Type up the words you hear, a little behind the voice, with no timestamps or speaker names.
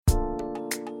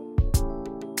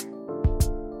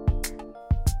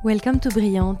Welcome to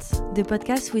Brillante, the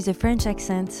podcast with a French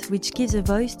accent, which gives a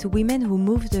voice to women who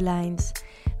move the lines.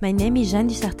 My name is Jeanne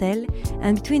Dusartel,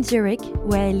 and between Zurich,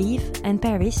 where I live, and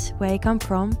Paris, where I come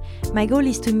from, my goal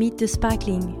is to meet the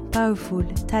sparkling, powerful,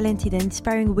 talented and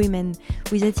inspiring women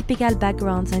with atypical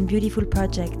backgrounds and beautiful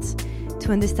projects,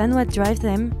 to understand what drives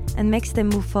them and makes them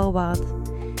move forward.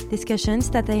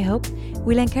 Discussions that I hope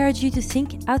will encourage you to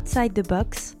think outside the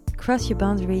box, cross your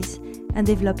boundaries, and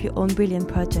develop your own brilliant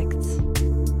projects.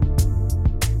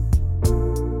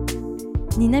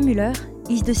 Nina Müller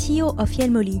is the CEO of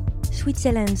Jelmoli,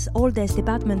 Switzerland's oldest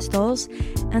department stores,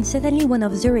 and certainly one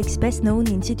of Zurich's best-known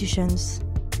institutions.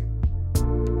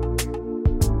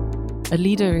 A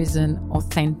leader is an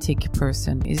authentic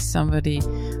person, is somebody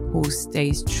who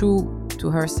stays true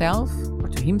to herself or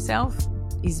to himself,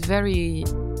 is very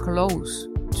close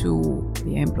to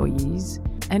the employees,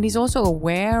 and is also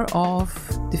aware of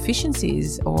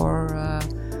deficiencies or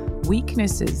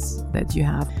weaknesses that you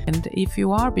have. And if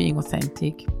you are being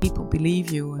authentic, people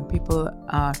believe you and people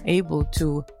are able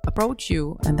to approach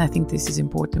you. And I think this is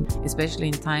important, especially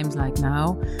in times like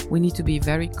now. We need to be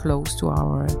very close to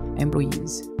our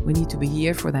employees. We need to be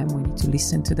here for them. We need to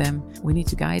listen to them. We need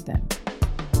to guide them.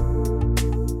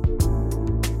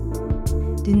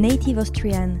 The native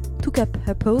Austrian took up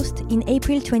her post in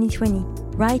April 2020,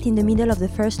 right in the middle of the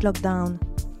first lockdown.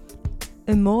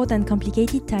 A more than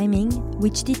complicated timing,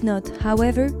 which did not,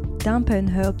 however, dampen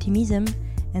her optimism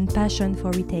and passion for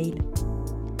retail.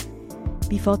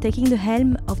 Before taking the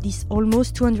helm of this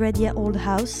almost 200-year-old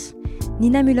house,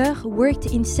 Nina Müller worked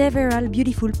in several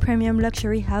beautiful premium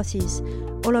luxury houses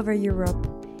all over Europe,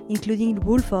 including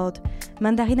Wolford,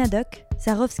 Mandarina Duck,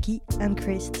 Swarovski and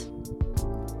Christ.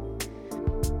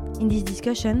 In this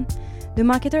discussion, the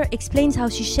marketer explains how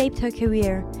she shaped her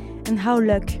career and how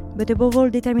luck, but above all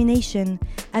determination,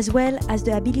 as well as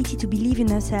the ability to believe in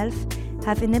herself,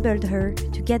 have enabled her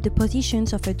to get the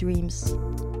positions of her dreams.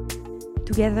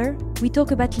 Together, we talk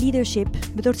about leadership,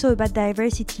 but also about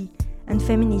diversity and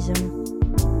feminism.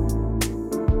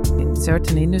 In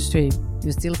certain industry,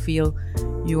 you still feel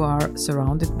you are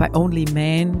surrounded by only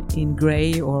men in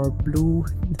grey or blue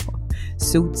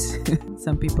suits.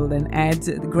 Some people then add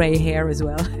grey hair as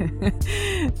well.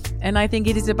 And I think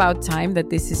it is about time that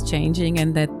this is changing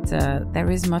and that there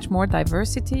is much more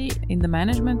diversity in the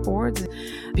management boards,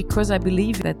 because I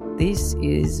believe that this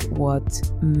is what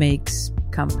makes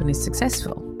companies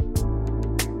successful.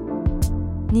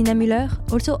 Nina Müller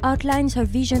also outlines her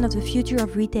vision of the future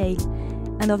of retail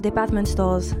and of department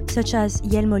stores, such as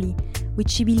Jelmoli, which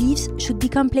she believes should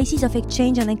become places of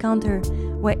exchange and encounter,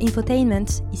 where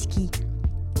infotainment is key.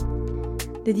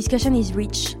 The discussion is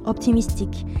rich, optimistic,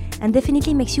 and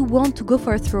definitely makes you want to go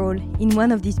for a stroll in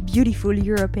one of these beautiful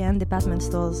European department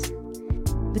stores.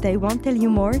 But I won't tell you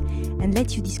more and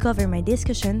let you discover my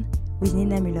discussion with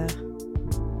Nina Müller.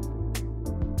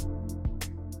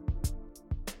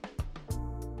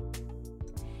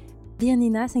 Dear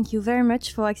Nina, thank you very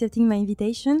much for accepting my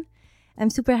invitation.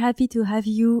 I'm super happy to have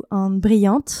you on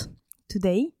Brillante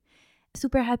today.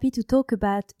 Super happy to talk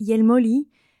about Jelmoli,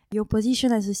 your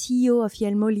position as the CEO of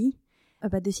Jelmoli,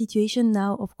 about the situation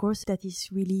now, of course, that is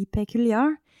really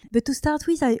peculiar. But to start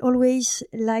with, I always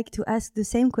like to ask the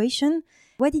same question.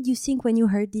 What did you think when you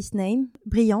heard this name,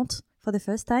 Brillante, for the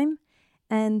first time?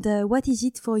 And what is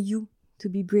it for you to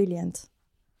be brilliant?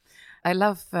 I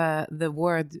love the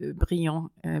word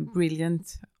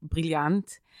brillant,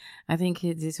 brilliant. I think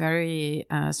it is very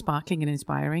sparkling and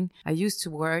inspiring. I used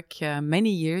to work many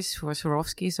years for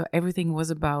Swarovski, so everything was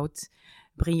about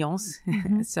brilliance.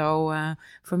 Mm-hmm. So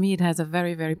for me, it has a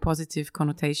very, very positive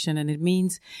connotation, and it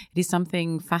means it is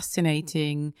something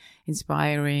fascinating,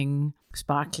 inspiring,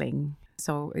 sparkling.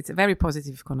 So it's a very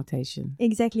positive connotation.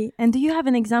 Exactly. And do you have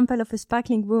an example of a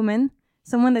sparkling woman,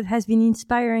 someone that has been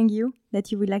inspiring you,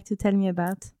 that you would like to tell me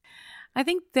about? I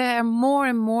think there are more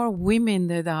and more women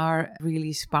that are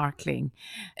really sparkling.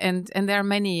 And there are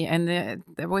many. And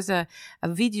there was a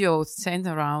video sent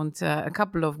around a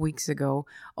couple of weeks ago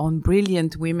on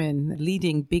brilliant women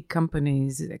leading big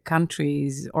companies,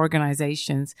 countries,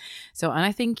 organizations. So, and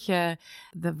I think the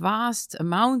vast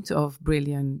amount of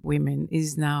brilliant women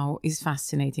is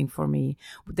fascinating for me.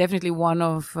 Definitely one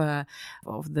of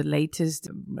the latest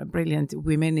brilliant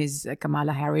women is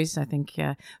Kamala Harris. I think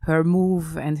her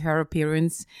move and her appearance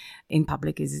in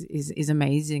public is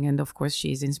amazing, and of course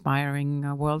she is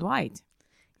inspiring worldwide.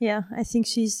 Yeah, I think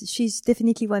she's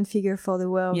definitely one figure for the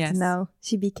world now.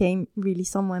 She became really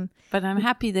someone. But I'm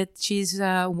happy that she's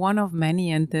one of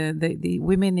many, and the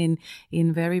women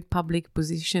in very public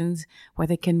positions where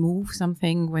they can move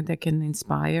something, where they can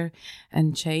inspire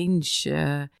and change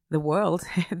the world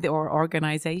or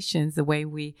organizations, the way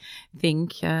we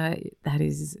think. That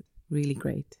is really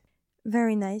great.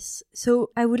 Very nice. So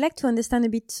I would like to understand a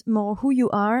bit more who you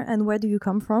are and where do you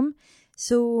come from.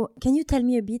 So can you tell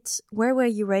me a bit, where were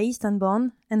you raised and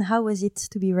born, and how was it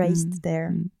to be raised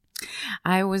there?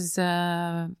 I was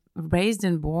raised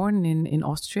and born in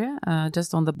Austria,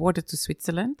 just on the border to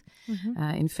Switzerland,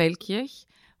 in Feldkirch,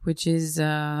 which is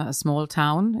a small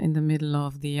town in the middle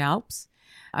of the Alps.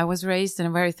 I was raised, and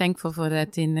I'm very thankful for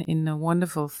that, in a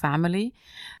wonderful family.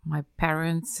 My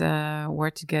parents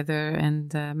were together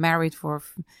and married for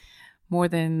more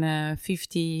than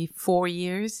 54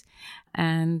 years,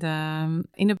 and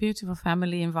in a beautiful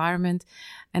family environment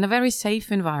and a very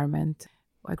safe environment.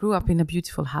 I grew up in a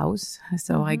beautiful house,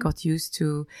 so I got used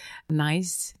to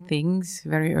nice things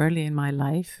very early in my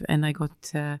life, and I got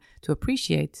to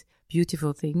appreciate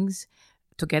beautiful things,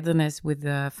 togetherness with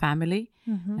the family,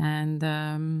 and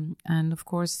of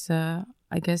course,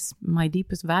 I guess my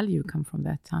deepest value come from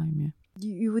that time. Yeah.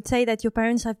 You would say that your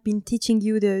parents have been teaching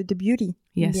you the beauty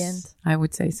in the end? Yes, I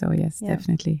would say so, yes,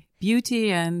 definitely.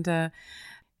 Beauty and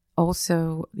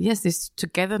also, yes, this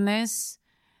togetherness,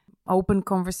 open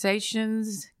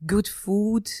conversations, good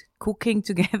food, cooking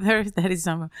together. That is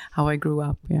how I grew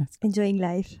up, yes. Enjoying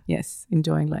life. Yes,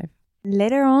 enjoying life.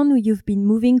 Later on, you've been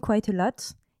moving quite a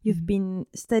lot. You've been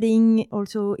studying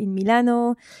also in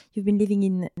Milano. You've been living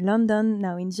in London,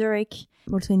 now in Zurich,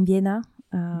 also in Vienna.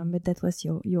 But that was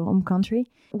your home country.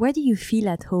 Where do you feel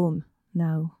at home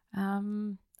now?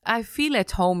 I feel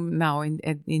at home now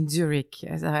in Zurich.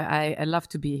 As I love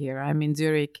to be here. I'm in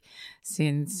Zurich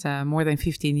since more than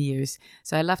 15 years.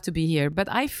 So I love to be here. But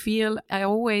I feel I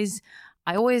always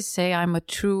say I'm a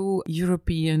true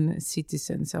European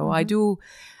citizen. So I do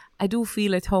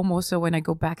feel at home also when I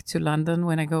go back to London,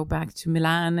 when I go back to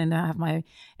Milan, and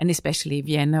and especially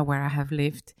Vienna, where I have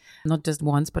lived, not just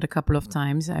once, but a couple of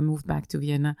times. I moved back to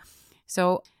Vienna.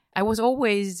 So I was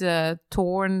always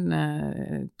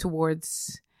torn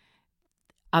towards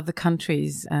other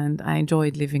countries, and I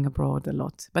enjoyed living abroad a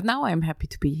lot. But now I'm happy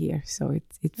to be here. So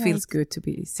it feels good to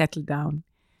be settled down.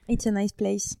 It's a nice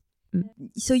place.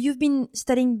 So you've been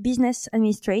studying business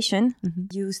administration.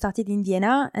 You started in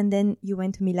Vienna and then you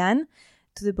went to Milan,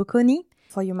 to the Bocconi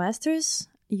for your master's.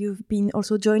 You've been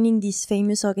also joining this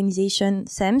famous organization,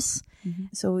 SEMS.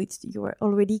 So you were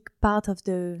already part of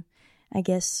the, I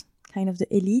guess, kind of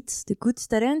the elite, the good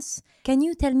students. Can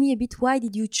you tell me a bit, why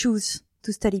did you choose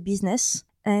to study business?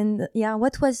 And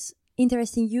what was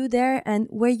interesting you there? And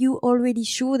were you already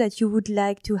sure that you would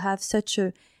like to have such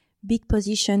a big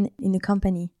position in a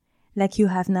company like you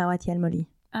have now at Jelmoli?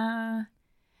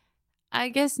 I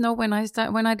guess no. When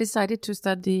I decided to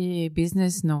study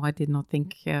business, no, I did not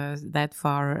think that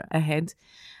far ahead.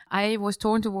 I was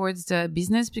torn towards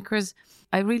business because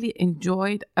I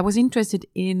was interested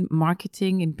in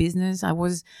marketing, in business. I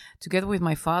was together with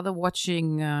my father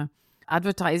watching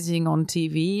advertising on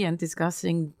TV and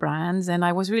discussing brands, and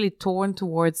I was really torn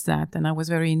towards that, and I was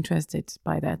very interested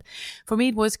by that. For me,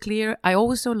 it was clear. I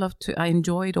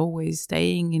enjoyed always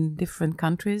staying in different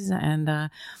countries, and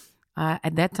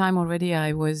at that time already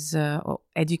I was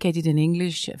educated in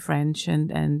English, French,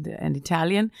 and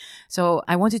Italian. So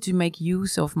I wanted to make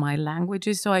use of my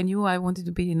languages. So I knew I wanted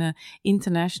to be in an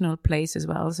international place as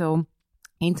well. So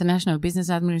international business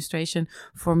administration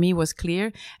for me was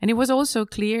clear. And it was also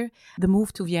clear the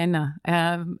move to Vienna.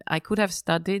 I could have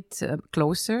studied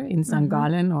closer in St.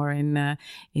 Gallen or in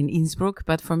Innsbruck,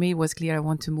 but for me it was clear I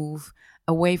want to move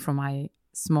away from my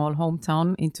small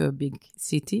hometown into a big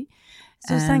city.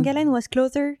 So St. Gallen was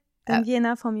closer than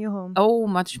Vienna from your home? Oh,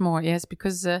 much more, yes,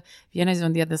 because Vienna is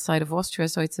on the other side of Austria,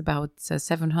 so it's about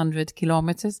 700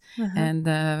 kilometers. And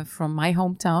from my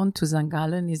hometown to St.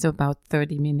 Gallen is about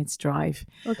 30 minutes drive.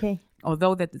 Okay.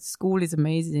 Although that school is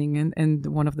amazing and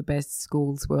one of the best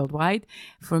schools worldwide,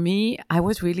 for me,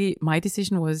 my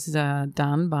decision was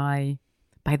done by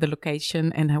the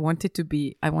location, and I wanted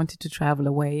to travel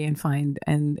away and find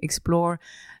and explore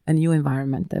a new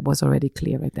environment. That was already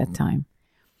clear at that time.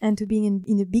 And to being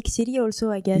in a big city also,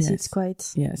 I guess it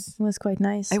was quite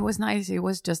nice. It was nice. It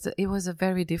was a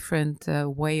very different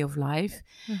way of life.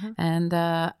 And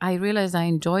I realized I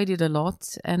enjoyed it a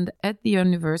lot. And at the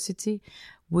university,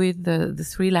 with the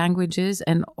three languages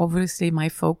and obviously my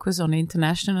focus on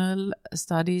international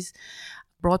studies,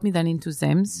 brought me then into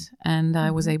SEMS, and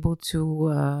I was able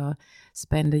to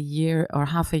spend a year or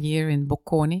half a year in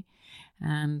Bocconi.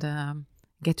 and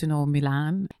get to know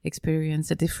Milan,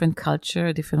 experience a different culture,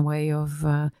 a different way of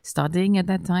studying at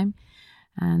that time.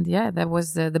 And yeah, that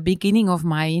was the beginning of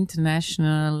my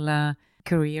international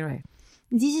career.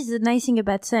 This is the nice thing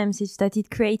about SEMS, is that it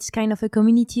creates kind of a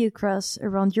community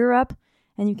around Europe,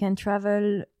 and you can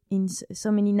travel in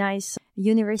so many nice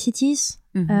universities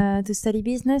to study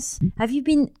business. Have you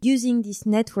been using this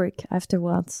network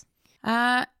afterwards?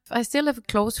 I still have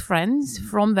close friends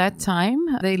from that time.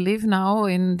 They live now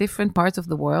in different parts of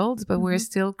the world, but we're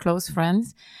still close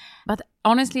friends. But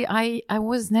honestly, I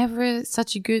was never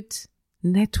such a good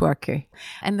networker.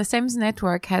 And the SEMS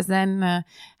network has then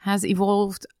has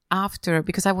evolved after,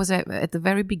 because I was at the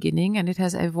very beginning, and it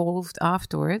has evolved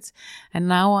afterwards. And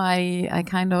now I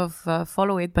kind of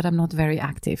follow it, but I'm not very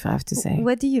active, I have to say.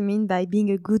 What do you mean by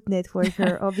being a good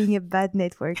networker or being a bad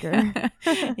networker?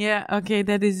 Yeah, okay,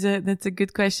 that's a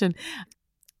good question.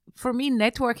 For me,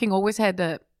 networking always had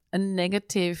a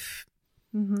negative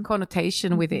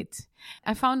connotation with it.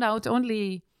 I found out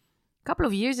only a couple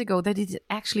of years ago that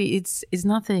it's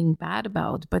nothing bad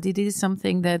about, but it is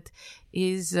something that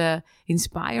is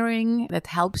inspiring, that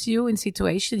helps you in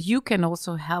situations. You can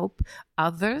also help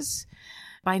others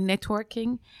by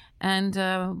networking. And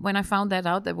when I found that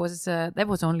out, that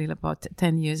was only about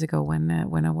 10 years ago when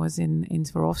I was in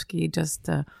Swarovski, just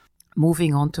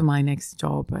moving on to my next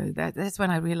job. That's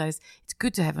when I realized it's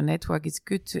good to have a network. It's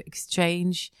good to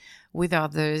exchange with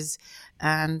others,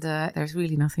 and there's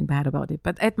really nothing bad about it.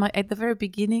 But at the very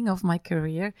beginning of my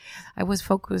career, I was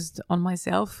focused on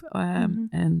myself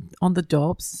and on the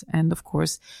jobs, and of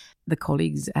course the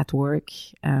colleagues at work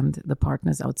and the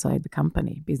partners outside the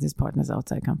company, business partners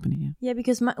outside company. Yeah,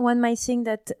 because one might think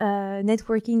that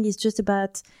networking is just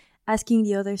about asking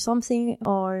the other something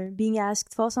or being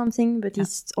asked for something, but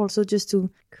it's also just to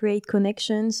create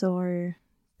connections or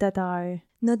that are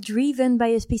not driven by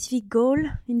a specific goal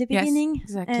in the beginning. Yes,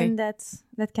 exactly. And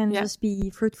that can just be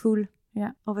fruitful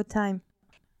over time.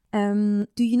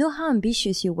 Do you know how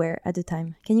ambitious you were at the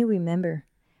time? Can you remember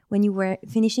when you were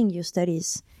finishing your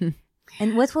studies?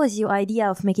 And what was your idea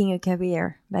of making a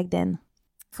career back then?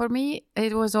 For me,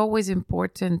 it was always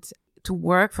important to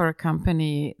work for a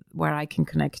company where I can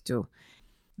connect to.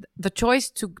 The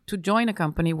choice to join a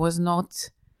company was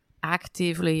not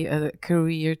actively a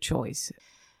career choice.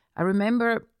 I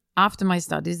remember after my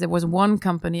studies, there was one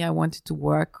company I wanted to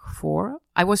work for.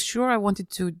 I was sure I wanted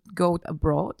to go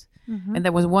abroad. And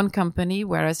there was one company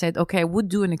where I said, okay, I would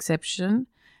do an exception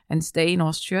and stay in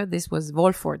Austria. This was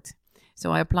Wolford.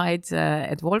 So I applied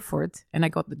at Wolford and I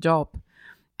got the job.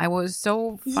 I was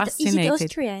so fascinated. Is it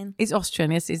Austrian? It's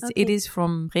Austrian, yes. It is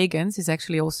from Bregenz. It's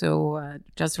actually also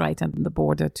just right on the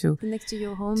border next to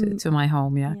your home. To my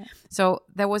home, yeah. So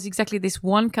there was exactly this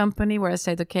one company where I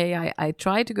said, okay, I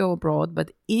try to go abroad,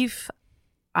 but if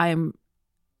I'm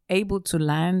able to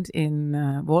land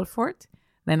in Wolford,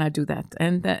 then I do that.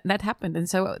 And that happened. And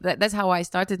so that's how I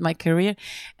started my career,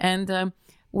 and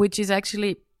which is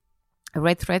actually a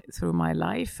red thread through my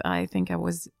life. I think I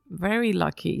was very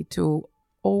lucky to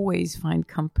always find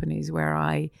companies where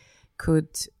I could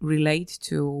relate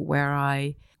to, where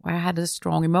I had a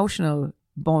strong emotional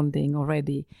bonding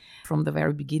already from the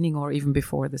very beginning or even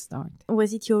before the start.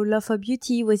 Was it your love for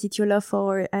beauty? Was it your love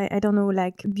for, I don't know,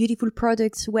 like beautiful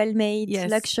products, well-made,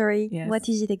 luxury? Yes. What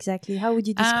is it exactly? How would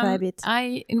you describe it?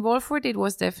 In Wolford, it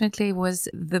was definitely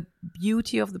the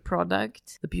beauty of the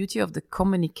product, the beauty of the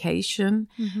communication.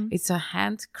 It's a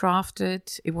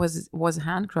handcrafted, it was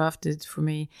handcrafted for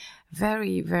me,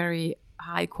 very, very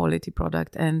high quality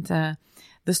product. And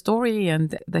the story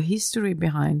and the history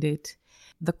behind it,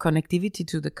 the connectivity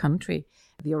to the country,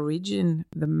 the origin,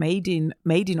 the made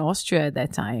in Austria at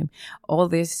that time, all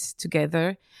this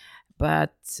together.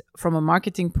 But from a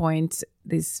marketing point,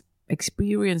 this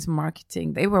experience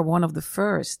marketing, they were one of the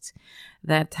first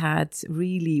that had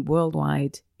really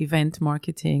worldwide event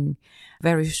marketing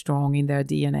very strong in their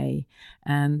DNA.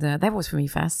 And that was for me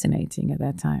fascinating at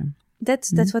that time.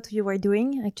 That's what you were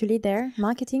doing actually there,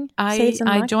 marketing, sales and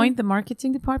marketing? I joined the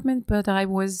marketing department, but I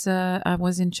was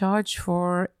in charge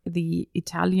for the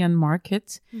Italian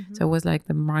market. So I was like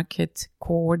the market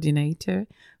coordinator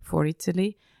for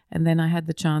Italy. And then I had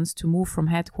the chance to move from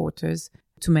headquarters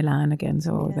to Milan again.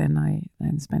 So then I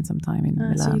spent some time in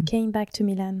Milan. So you came back to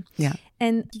Milan. Yeah.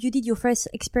 And you did your first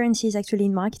experiences actually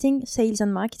in marketing, sales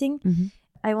and marketing.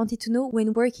 I wanted to know,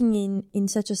 when working in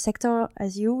such a sector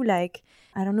as you, like,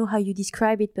 I don't know how you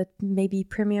describe it, but maybe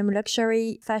premium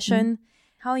luxury fashion,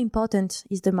 how important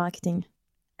is the marketing?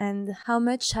 And how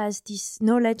much has this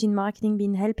knowledge in marketing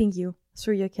been helping you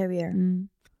through your career?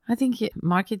 I think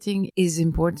marketing is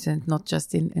important, not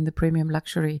just in the premium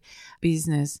luxury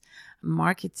business.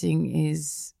 marketing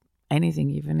is anything,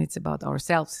 even it's about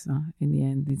ourselves. In the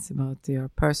end, it's about your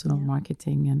personal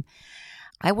marketing. And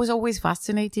I was always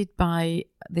fascinated by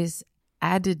this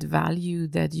added value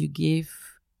that you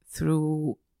give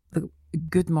through the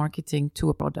good marketing to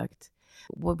a product.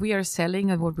 What we are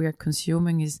selling and what we are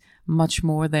consuming is much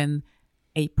more than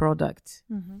a product.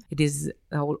 Mm-hmm. It is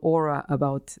a whole aura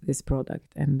about this product.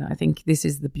 And I think this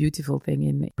is the beautiful thing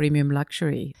in premium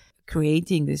luxury,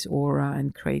 creating this aura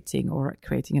and creating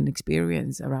an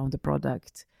experience around a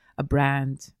product, a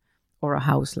brand, or a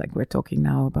house, like we're talking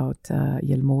now about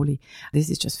Jelmoli. This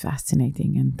is just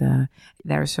fascinating. And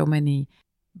there are so many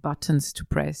buttons to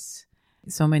press,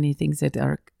 so many things that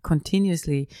are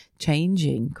continuously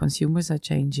changing. Consumers are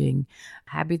changing,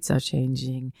 habits are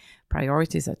changing,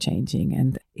 priorities are changing,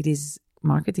 and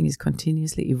marketing is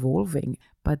continuously evolving.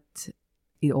 But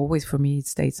it always, for me, it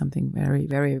stays something very,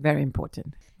 very, very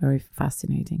important, very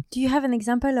fascinating. Do you have an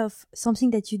example of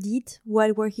something that you did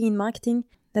while working in marketing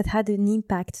that had an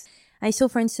impact? I saw,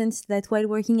 for instance, that while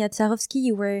working at Swarovski,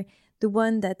 you were the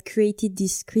one that created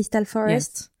this crystal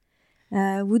forest.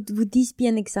 Yes. Would this be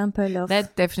an example of...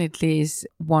 That definitely is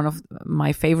one of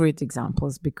my favorite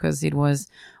examples, because it was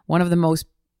one of the most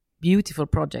beautiful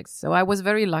projects. So I was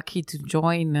very lucky to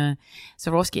join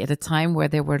Swarovski at a time where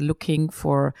they were looking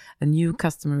for a new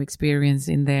customer experience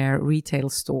in their retail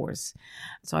stores.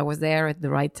 So I was there at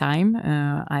the right time.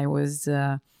 I was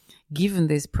given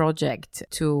this project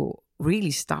to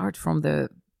really start from the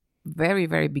very,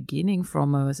 very beginning,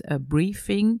 from a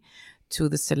briefing to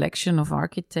the selection of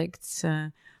architects,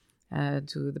 to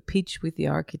the pitch with the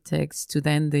architects, to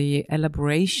then the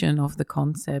elaboration of the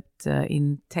concept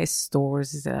in test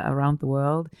stores around the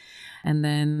world, and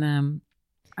then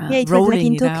it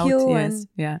rolling was like in Tokyo. Yes,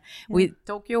 yeah.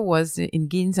 Tokyo was in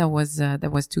Ginza.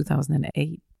 That was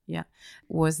 2008. Yeah,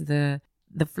 was the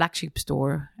flagship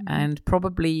store, and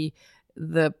probably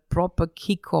the proper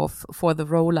kickoff for the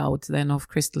rollout then of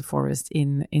Crystal Forest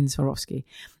in Swarovski.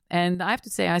 And I have to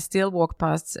say, I still walk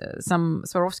past some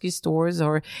Swarovski stores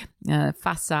or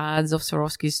facades of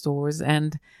Swarovski stores,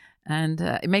 and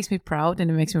it makes me proud, and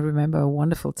it makes me remember a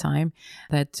wonderful time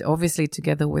that, obviously,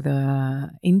 together with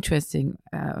interesting,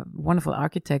 wonderful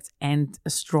architects and a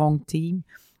strong team,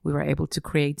 we were able to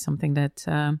create something that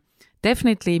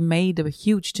definitely made a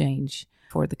huge change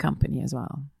for the company as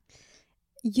well.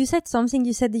 You said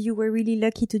that you were really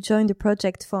lucky to join the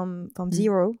project from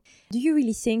zero. Do you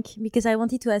really think, because I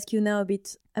wanted to ask you now a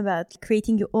bit about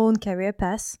creating your own career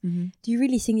path, do you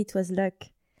really think it was luck?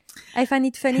 I find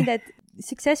it funny that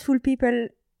successful people,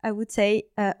 I would say,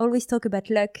 always talk about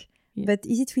luck, but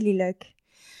is it really luck?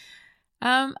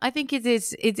 I think it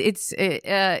is.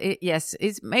 Yes.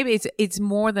 It's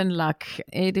more than luck.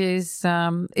 It is.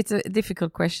 It's a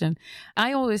difficult question.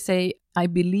 I always say I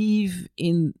believe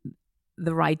in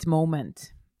the right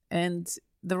moment, and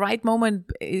the right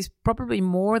moment is probably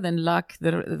more than luck.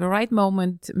 The right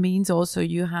moment means also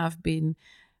you have been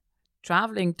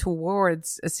traveling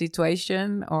towards a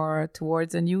situation or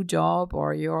towards a new job,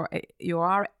 or you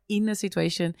are in a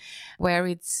situation where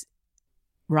it's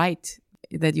right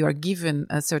that you are given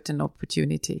a certain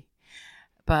opportunity.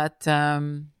 But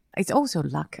it's also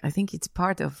luck. I think it's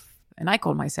part of, and I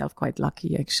call myself quite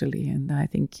lucky, actually, and I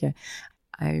think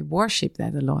I worship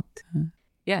that a lot.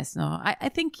 I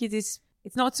think it's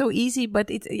not so easy, but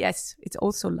it's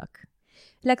also luck.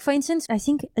 Like, for instance, I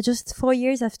think just 4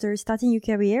 years after starting your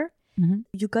career,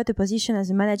 you got a position as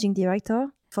a managing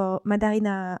director for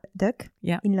Mandarina Duck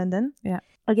in London. Yeah.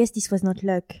 I guess this was not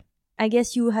luck. I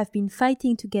guess you have been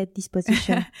fighting to get this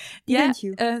position, didn't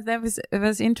you? It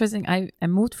was interesting. I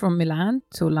moved from Milan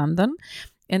to London,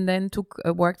 and then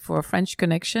worked for a French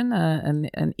Connection,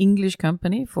 an English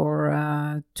company,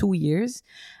 for 2 years.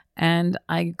 And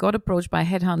I got approached by a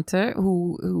headhunter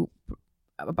who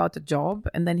about the job,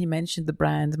 and then he mentioned the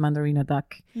brand Mandarina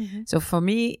Duck. So for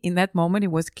me, in that moment,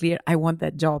 it was clear I want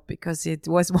that job, because it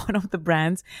was one of the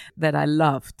brands that I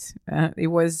loved. It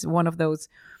was one of those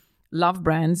love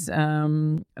brands,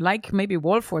 like maybe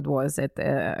Wolford was at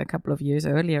a couple of years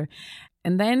earlier.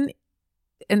 And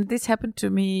this happened to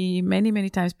me many, many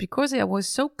times, because I was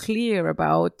so clear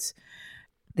about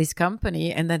this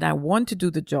company and that I want to do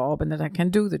the job and that I can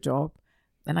do the job.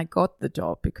 And I got the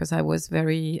job because I was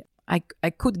I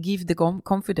could give the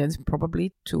confidence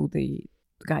probably to the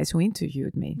guys who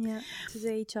interviewed me. Yeah, to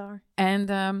the HR. And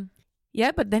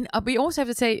but then we also have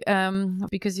to say,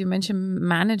 because you mentioned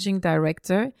managing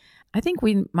director, I think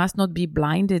we must not be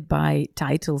blinded by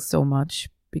titles so much,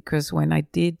 because when I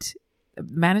did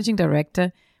managing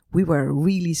director, we were a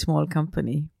really small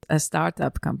company, a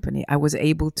startup company. I was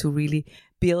able to really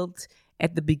build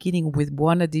at the beginning with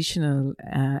one additional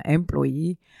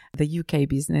employee, the UK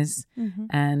business,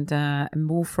 and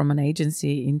moved from an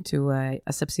agency into a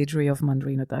subsidiary of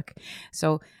Mandarino Duck.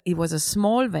 So it was a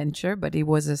small venture, but it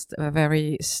was a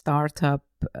very startup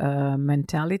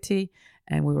mentality,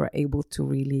 and we were able to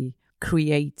really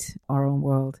create our own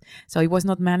world. So it was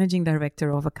not managing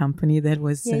director of a company that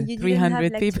was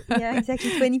 300 people. Yeah,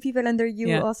 exactly. 20 people under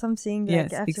you or something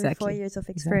after exactly. 4 years of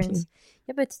experience. Exactly.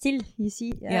 Yeah, but still, you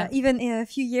see, even a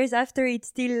few years after, it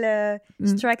still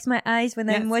strikes my eyes when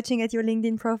I'm watching at your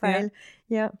LinkedIn profile.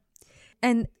 Yeah.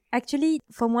 And actually,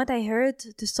 from what I heard,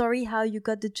 the story how you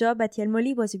got the job at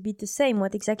Jelmoli was a bit the same.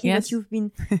 What you've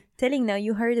been telling now.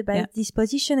 You heard about this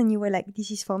position and you were like, this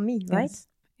is for me, right?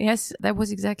 Yes, that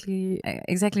was exactly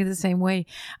the same way.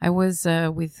 I was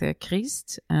with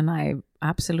Christ, and I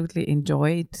absolutely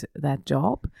enjoyed that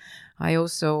job. I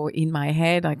also, in my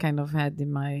head, I kind of had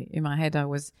in my head,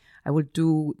 I would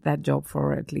do that job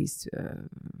for at least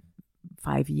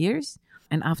 5 years.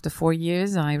 And after 4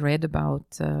 years, I read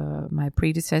about my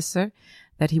predecessor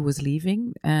that he was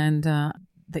leaving, and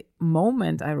the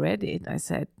moment I read it, I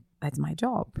said, "That's my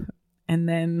job." And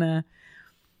then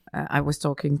I was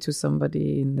talking to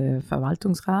somebody in the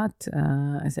Verwaltungsrat.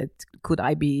 I said, could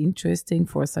I be interesting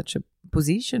for such a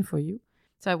position for you?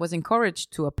 So I was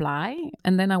encouraged to apply.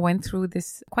 And then I went through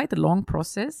this quite a long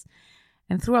process.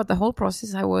 And throughout the whole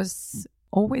process, I was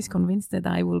always convinced that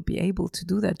I will be able to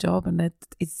do that job and that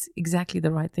it's exactly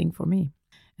the right thing for me.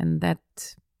 And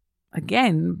that,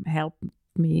 again, helped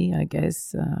me, I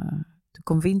guess, to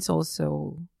convince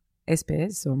also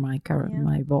SPS or my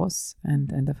boss and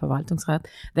the Verwaltungsrat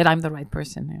that I'm the right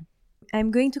person here.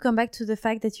 I'm going to come back to the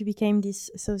fact that you became the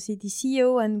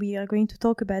CEO, and we are going to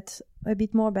talk a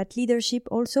bit more about leadership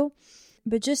also.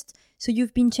 But just so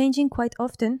you've been changing quite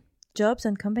often jobs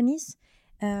and companies.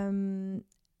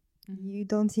 You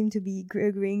don't seem to be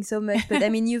agreeing so much, but I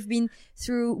mean, you've been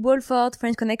through Wolford,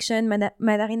 French Connection,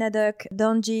 Mandarino Duck,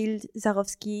 Dorngild,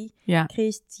 Swarovski,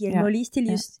 Christ, Jelmoli.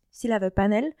 You still have a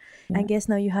panel. I guess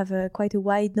now you have quite a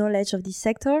wide knowledge of this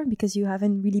sector because you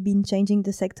haven't really been changing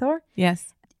the sector.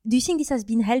 Yes. Do you think this has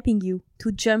been helping you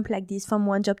to jump like this from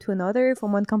one job to another,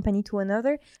 from one company to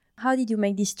another? How did you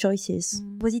make these choices?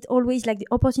 Was it always like the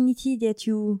opportunity that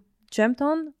you jumped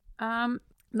on?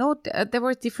 No, there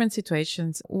were different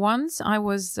situations. Once I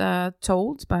was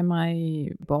told by my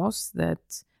boss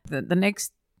that the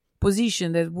next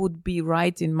position that would be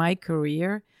right in my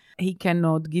career, he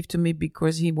cannot give to me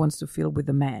because he wants to fill with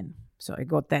a man. So I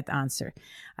got that answer.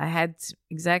 I had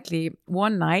exactly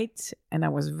one night, and I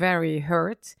was very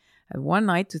hurt. I had one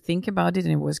night to think about it,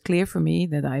 and it was clear for me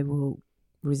that I will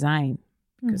resign.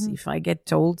 Because if I get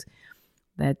told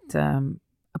that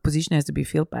a position has to be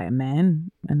filled by a man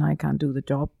and I can't do the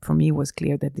job, for me it was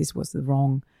clear that this was the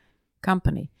wrong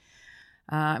company.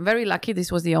 I'm very lucky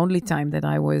this was the only time that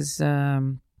I was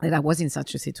in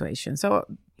such a situation. So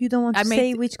you don't want to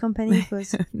say which company it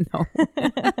was? No.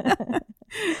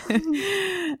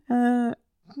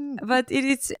 But it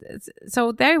is,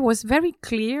 so there was very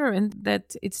clear and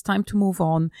that it's time to move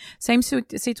on. Same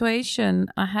situation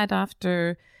I had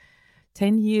after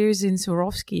 10 years in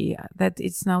Swarovski, that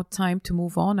it's now time to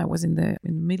move on. I was in the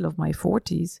middle of my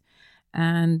 40s,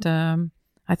 and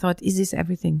I thought, is this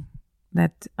everything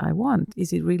that I want?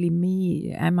 Is it really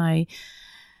me?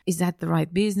 Is that the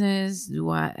right business?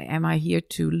 Am I here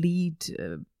to lead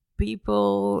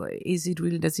people?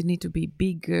 Does it need to be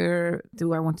bigger?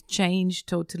 Do I want to change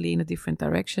totally in a different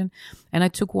direction? And I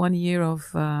took 1 year of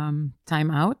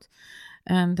time out.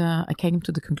 And I came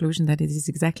to the conclusion that it is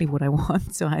exactly what I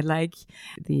want. So I like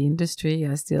the industry.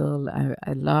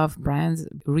 I love brands,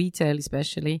 retail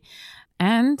especially.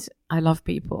 And I love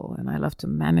people, and I love to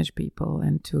manage people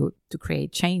and to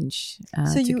create change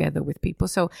together with people.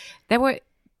 So there were...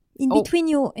 In between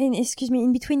your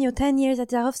 10 years at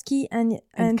Swarovski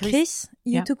and Chris,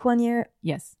 you took 1 year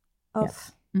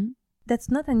off. Yeah. Mm-hmm. That's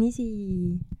not an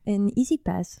easy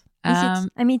path.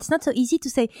 I mean, it's not so easy to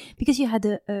say because you had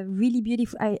a really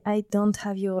beautiful... I don't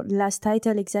have your last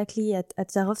title exactly at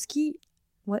Swarovski.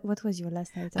 What was your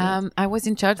last title? I was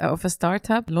in charge of a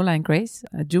startup, Lola and Grace,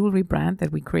 a jewelry brand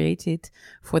that we created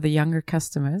for the younger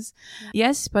customers. Yeah.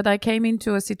 Yes, but I came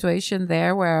into a situation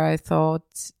there where I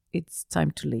thought it's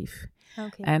time to leave.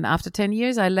 Okay. And after 10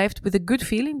 years, I left with a good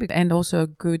feeling and also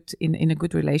in a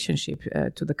good relationship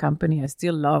to the company. I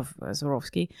still love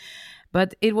Swarovski.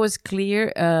 But it was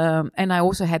clear, and I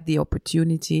also had the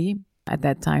opportunity at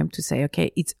that time to say,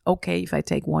 okay, it's okay if I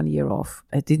take 1 year off.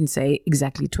 I didn't say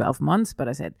exactly 12 months, but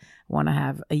I said, I want to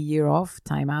have a year off,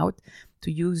 time out,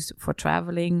 to use for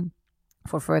traveling,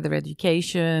 for further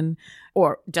education,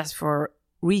 or just for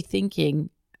rethinking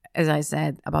as I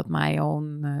said, about my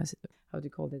own, how do you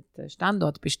call it,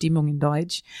 Standortbestimmung in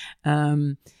Deutsch.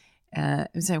 So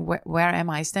where am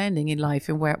I standing in life,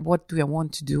 and what do I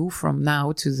want to do from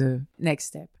now to the next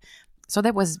step? So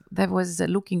that was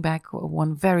looking back,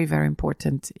 one very, very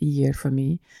important year for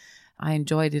me. I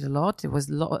enjoyed it a lot. It was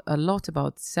a lot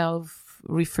about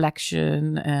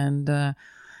self-reflection, and it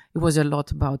was a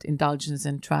lot about indulgence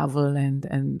and travel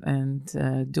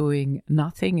and doing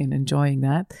nothing and enjoying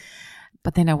that.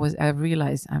 But then I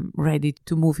realized I'm ready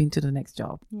to move into the next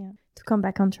job. Yeah, to come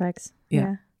back on tracks.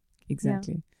 Yeah.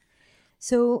 Exactly. Yeah.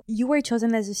 So you were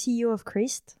chosen as the CEO of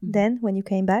Christ then when you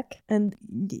came back, and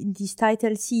this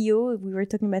title CEO, we were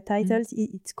talking about titles,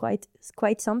 it's quite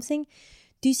something.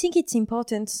 Do you think it's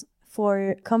important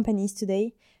for companies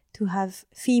today to have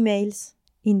females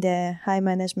in the high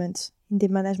management, in the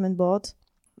management board?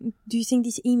 Do you think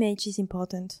this image is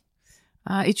important?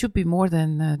 It should be more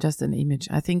than just an image.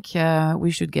 I think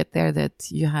we should get there that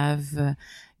you have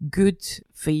good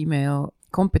female,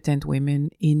 competent women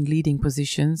in leading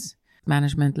positions,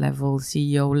 management level,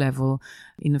 CEO level,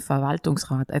 in a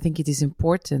Verwaltungsrat. I think it is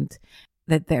important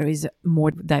that there is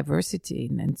more diversity.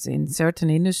 And in certain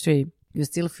industry, you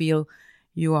still feel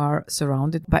you are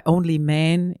surrounded by only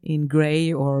men in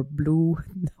gray or blue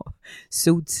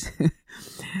suits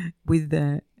with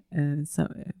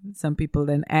some people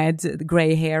then add the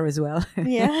gray hair as well.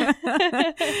 Yeah.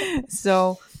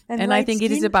 So, and I think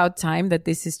it is about time that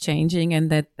this is changing, and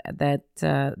that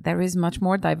there is much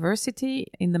more diversity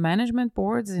in the management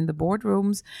boards, in the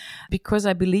boardrooms, because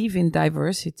I believe in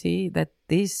diversity, that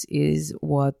this is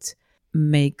what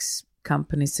makes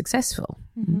companies successful.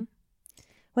 Mm-hmm.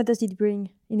 What does it bring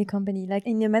in a company? Like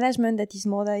in a management that is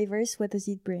more diverse, what does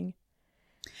it bring?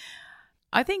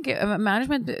 I think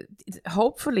management,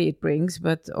 hopefully it brings,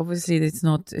 but obviously it's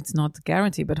not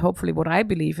guaranteed. But hopefully, what I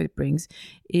believe it brings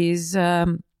is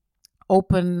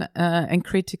open and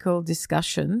critical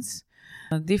discussions,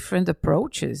 different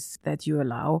approaches that you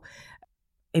allow,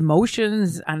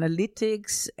 emotions,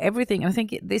 analytics, everything. And I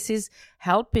think this is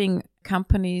helping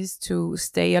companies to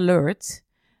stay alert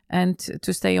and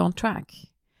to stay on track.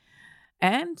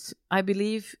 And I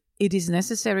believe it is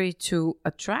necessary to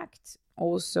attract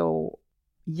also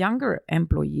younger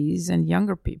employees and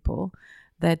younger people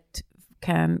that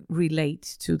can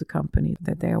relate to the company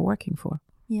that they are working for.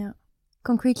 Yeah.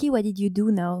 Concretely, what did you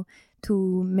do now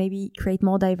to maybe create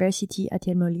more diversity at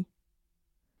Jelmoli?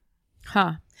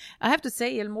 I have to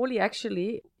say,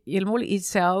 Jelmoli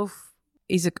itself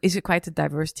is a quite a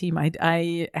diverse team.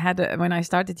 I had when I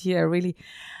started here,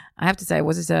 I have to say, I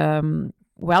was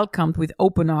welcomed with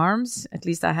open arms. At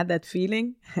least I had that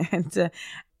feeling. And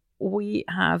we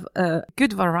have a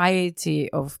good variety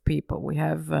of people. We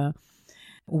have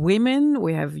women,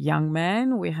 we have young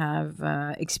men, we have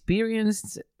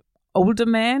experienced older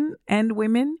men and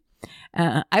women.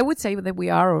 I would say that we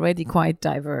are already quite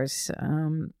diverse.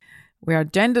 We are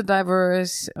gender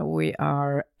diverse, we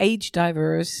are age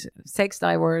diverse, sex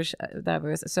diverse.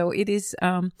 So it is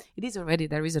already,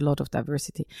 there is a lot of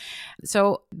diversity.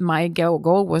 So my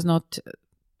goal was not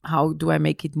how do I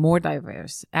make it more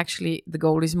diverse? Actually, the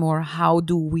goal is more how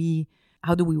do we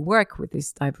work with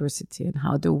this diversity, and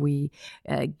how do we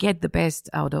get the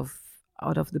best out of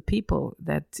the people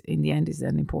that in the end is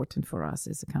then important for us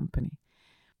as a company.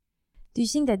 Do you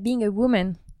think that being a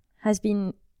woman has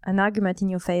been an argument in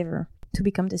your favor to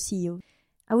become the CEO?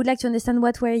 I would like to understand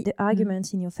what were the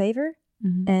arguments in your favor,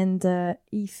 and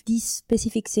if this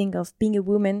specific thing of being a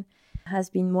woman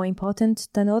has been more important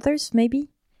than others, maybe.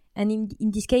 And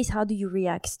in this case, how do you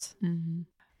react?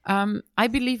 I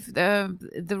believe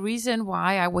the reason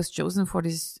why I was chosen for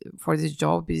this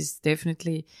job is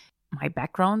definitely my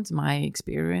background, my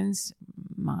experience,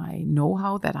 my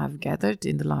know-how that I've gathered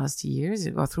in the last years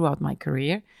or throughout my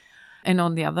career. And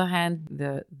on the other hand,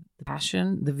 the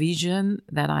passion, the vision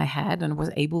that I had and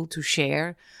was able to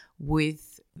share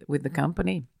with the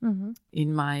company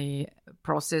in my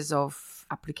process of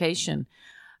application.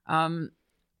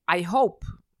 I hope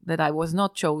that I was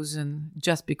not chosen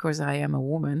just because I am a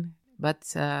woman,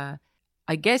 but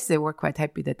I guess they were quite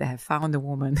happy that they have found a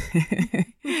woman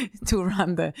to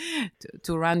run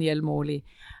Jelmoli.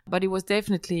 But it was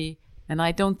definitely, and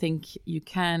I don't think you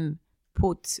can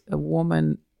put a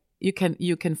woman, you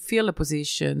can fill a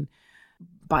position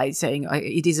by saying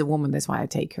it is a woman, that's why I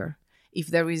take her. If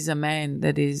there is a man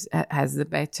that has the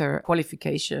better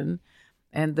qualification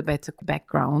and the better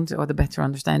background or the better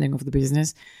understanding of the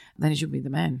business, then it should be the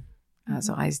man.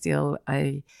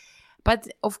 But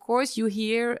of course you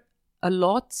hear a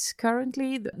lot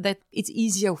currently that it's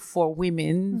easier for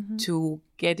women to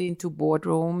get into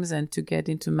boardrooms and to get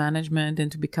into management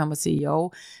and to become a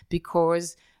CEO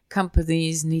because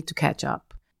companies need to catch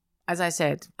up. As I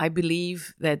said, I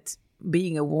believe that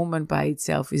being a woman by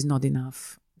itself is not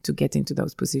enough to get into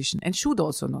those positions, and should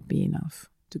also not be enough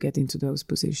to get into those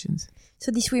positions.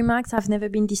 So these remarks have never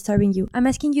been disturbing you. I'm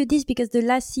asking you this because the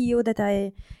last CEO that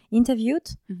I interviewed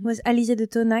was Alizée de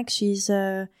Tonac. She's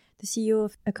the CEO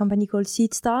of a company called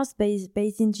SeedStars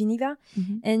based in Geneva.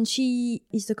 And she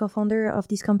is the co-founder of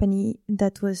this company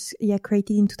that was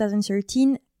created in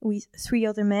 2013 with 3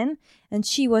 other men. And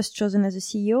she was chosen as a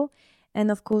CEO. And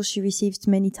of course, she received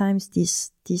many times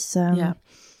this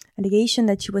allegation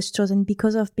that she was chosen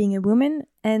because of being a woman.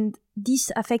 And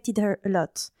this affected her a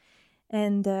lot.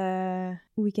 And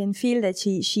we can feel that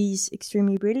she's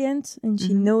extremely brilliant and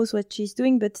she knows what she's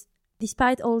doing. But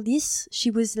despite all this, she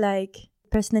was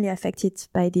personally affected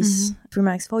by these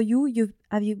remarks. For you,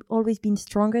 have you always been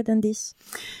stronger than this?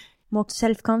 More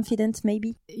self-confident,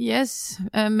 maybe? Yes,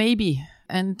 maybe.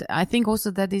 And I think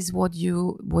also that is what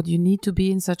you need to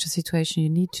be in such a situation. You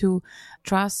need to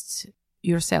trust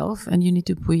yourself and you need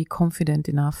to be confident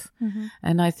enough.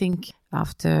 And I think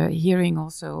after hearing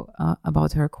also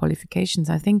about her qualifications,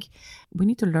 I think we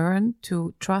need to learn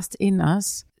to trust in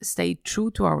us, stay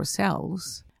true to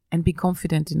ourselves and be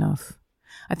confident enough.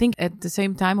 I think at the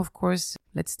same time, of course,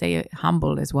 let's stay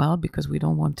humble as well, because we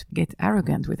don't want to get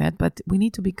arrogant with that, but we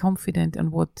need to be confident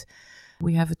in what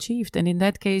we have achieved. And in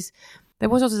that case, that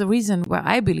was also the reason why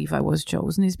I believe I was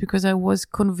chosen, is because I was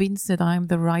convinced that I'm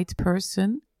the right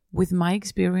person with my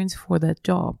experience for that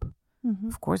job.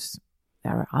 Of course,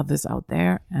 there are others out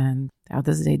there and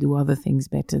others, they do other things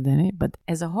better than it. But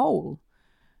as a whole,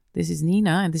 this is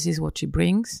Nina and this is what she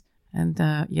brings. And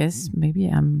yes, maybe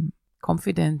I'm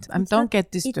confident. Don't get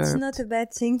disturbed. It's not a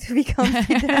bad thing to be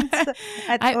confident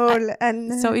at all.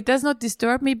 So it does not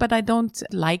disturb me, but I don't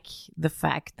like the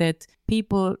fact that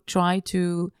people try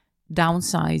to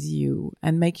downsize you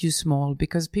and make you small,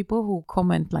 because people who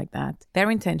comment like that,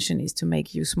 their intention is to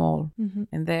make you small.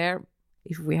 And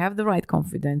if we have the right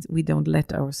confidence, we don't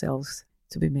let ourselves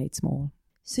to be made small.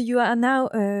 So you are now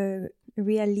a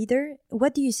real leader.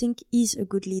 What do you think is a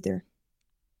good leader?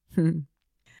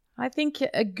 I think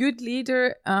a good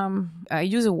leader, I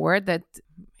use a word that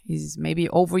is maybe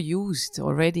overused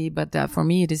already, but for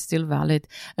me it is still valid.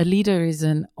 A leader is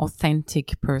an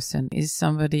authentic person, is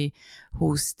somebody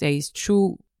who stays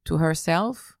true to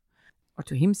herself or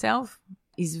to himself,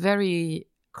 is very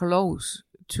close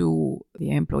to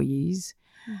the employees,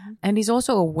 and is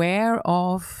also aware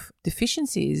of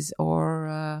deficiencies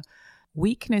or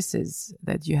weaknesses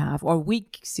that you have, or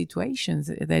weak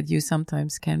situations that you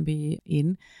sometimes can be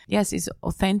in. Yes, it's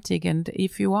authentic. And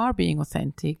if you are being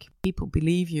authentic, people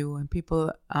believe you and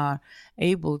people are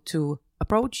able to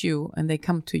approach you and they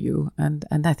come to you. And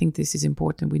I think this is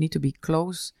important. We need to be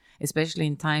close, especially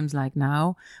in times like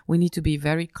now. We need to be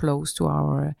very close to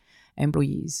our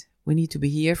employees. We need to be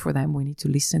here for them. We need to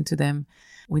listen to them.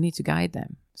 We need to guide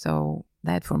them. So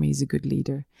that for me is a good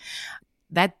leader.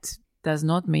 That does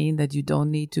not mean that you don't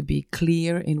need to be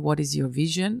clear in what is your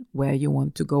vision, where you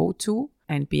want to go to,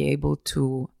 and be able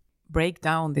to break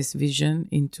down this vision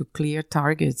into clear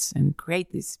targets and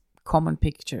create this common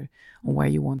picture on where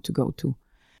you want to go to.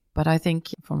 But I think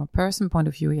from a person point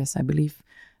of view, yes, I believe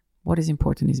what is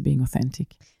important is being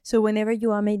authentic. So whenever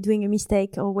you are doing a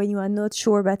mistake or when you are not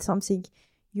sure about something,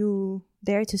 you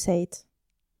dare to say it?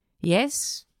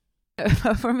 Yes.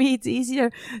 For me, it's easier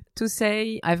to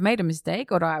say I've made a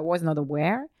mistake or I was not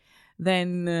aware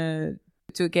than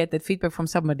to get that feedback from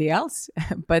somebody else.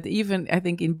 But even I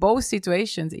think in both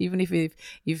situations, even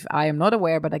if I am not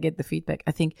aware but I get the feedback,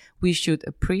 I think we should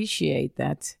appreciate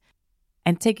that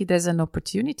and take it as an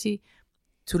opportunity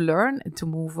to learn and to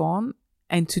move on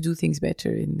and to do things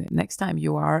better in next time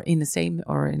you are in the same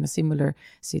or in a similar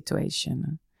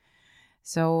situation.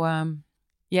 So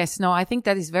yes, no, I think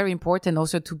that is very important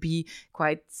also to be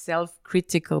quite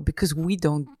self-critical, because we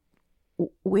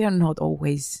are not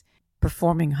always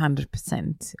performing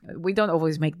 100%. We don't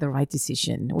always make the right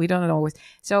decision. We don't always.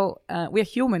 So we're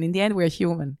human. In the end, we're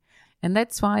human. And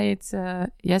that's why it's,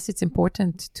 yes, it's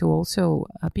important to also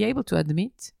be able to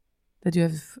admit that you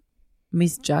have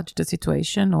misjudged the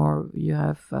situation or you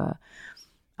have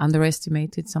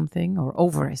underestimated something or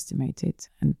overestimated.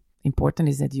 And important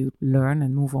is that you learn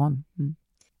and move on.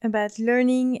 About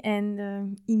learning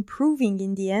and improving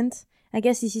in the end, I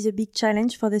guess this is a big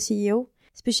challenge for the CEO,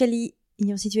 especially in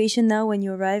your situation now when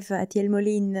you arrive at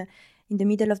Jelmoli in the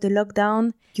middle of the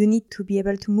lockdown. You need to be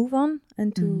able to move on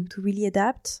and to really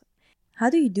adapt.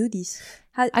 How do you do this?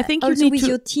 I think also you need with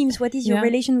your teams, what is your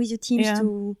relation with your teams?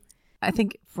 I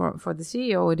think for the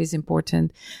CEO, it is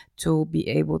important to be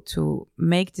able to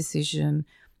make decision,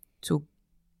 to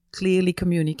clearly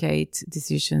communicate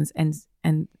decisions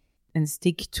and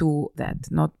stick to that,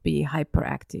 not be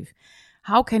hyperactive.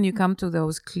 How can you come to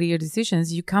those clear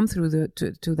decisions? You come through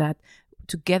to that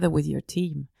together with your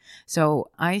team. So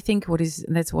I think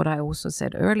that's what I also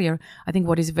said earlier. I think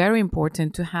what is very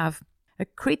important to have a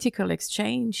critical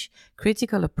exchange,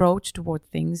 critical approach toward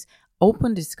things,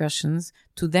 open discussions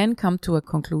to then come to a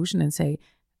conclusion and say,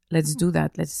 let's do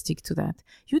that. Let's stick to that.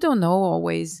 You don't know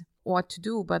always what to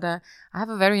do, but I have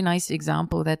a very nice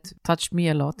example that touched me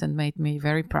a lot and made me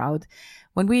very proud.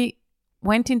 When we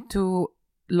went into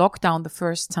lockdown the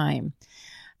first time,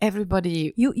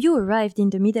 everybody... You arrived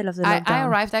in the middle of the lockdown. I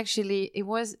arrived, actually,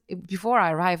 before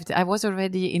I arrived, I was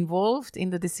already involved in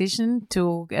the decision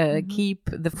to keep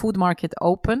the food market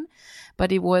open.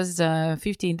 But it was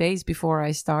 15 days before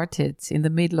I started. In the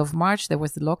middle of March, there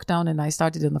was the lockdown, and I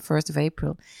started on the 1st of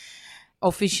April.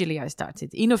 Officially, I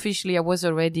started. Unofficially, I was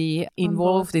already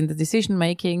involved in the decision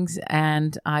makings,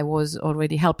 and I was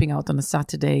already helping out on a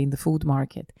Saturday in the food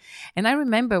market. And I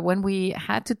remember when we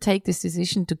had to take this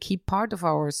decision to keep part of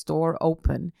our store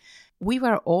open, we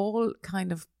were all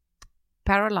kind of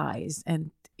paralyzed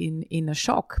and in a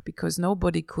shock because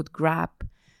nobody could grasp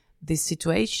this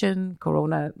situation.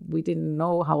 Corona, we didn't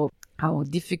know how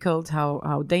difficult,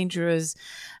 how dangerous.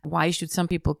 Why should some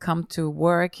people come to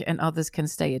work and others can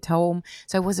stay at home?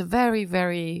 So it was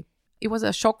it was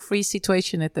a shock-free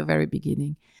situation at the very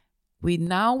beginning. We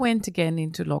now went again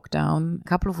into lockdown a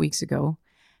couple of weeks ago,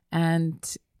 and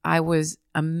I was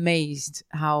amazed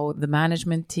how the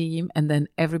management team and then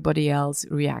everybody else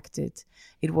reacted.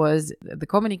 It was the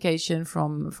communication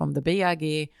from the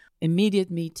BAG, immediate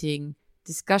meeting,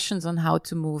 discussions on how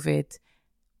to move it,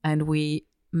 and we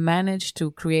managed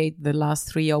to create the last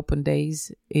 3 open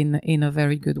days in a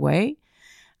very good way.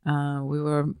 We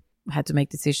had to make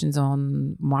decisions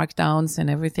on markdowns and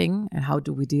everything, and how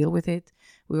do we deal with it.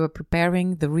 We were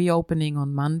preparing the reopening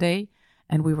on Monday,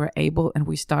 and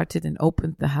we started and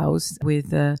opened the house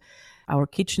with our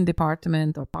kitchen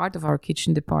department, or part of our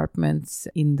kitchen departments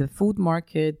in the food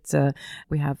market.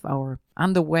 We have our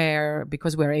underwear,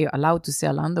 because we're allowed to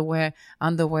sell underwear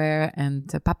and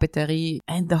papeterie.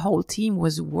 And the whole team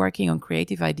was working on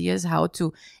creative ideas, how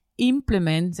to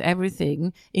implement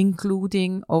everything,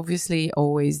 including obviously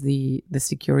always the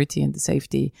security and the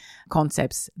safety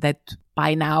concepts that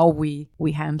by now we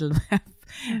handle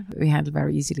we handle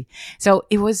very easily. So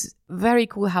it was very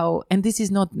cool and this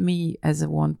is not me as a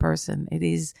one person, it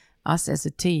is us as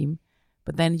a team.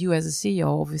 But then you as a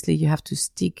CEO, obviously you have to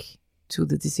stick to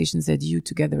the decisions that you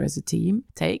together as a team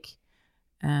take.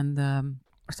 And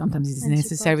sometimes it's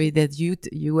necessary that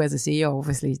you as a CEO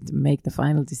obviously make the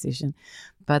final decision,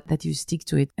 but that you stick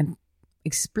to it and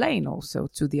explain also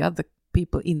to the other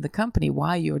people in the company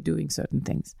why you're doing certain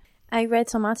things. I read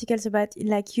some articles about,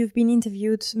 like, you've been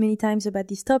interviewed many times about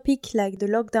this topic, like the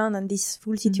lockdown and this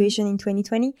full situation in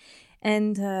 2020.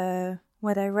 And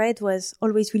what I read was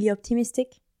always really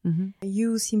optimistic. Mm-hmm.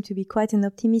 You seem to be quite an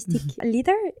optimistic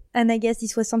leader. And I guess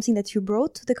this was something that you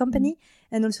brought to the company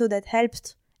and also that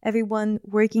helped everyone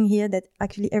working here, that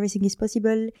actually everything is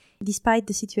possible despite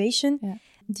the situation. Yeah.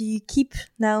 Do you keep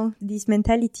now this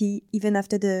mentality even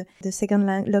after the second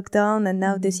lockdown, and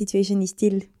now the situation is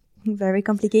still very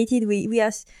complicated? We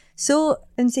are so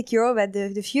insecure about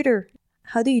the future.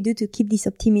 How do you do to keep this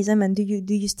optimism, and do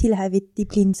you still have it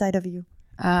deeply inside of you?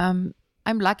 I'm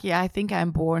lucky. I think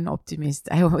I'm born optimist.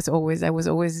 I was always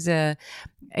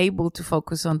able to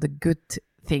focus on the good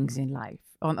things in life,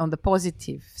 on the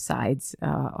positive sides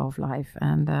of life,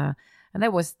 and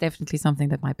that was definitely something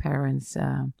that my parents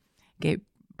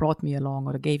brought me along,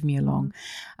 or gave me along.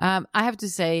 I have to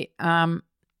say,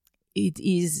 it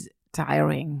is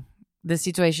tiring. The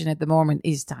situation at the moment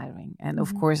is tiring. And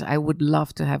of course, I would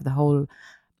love to have the whole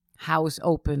house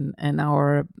open and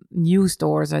our new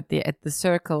stores at the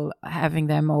Circle, having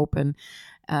them open,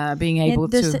 being able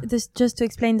just to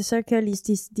explain, the Circle is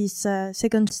this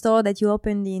second store that you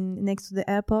opened next to the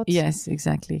airport. Yes,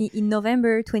 exactly. In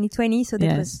November 2020. So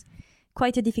that was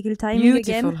quite a difficult time.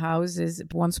 Beautiful houses,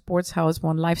 one sports house,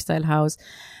 one lifestyle house.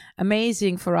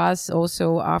 Amazing for us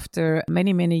also, after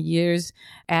many, many years,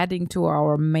 adding to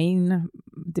our main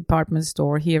department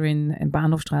store here in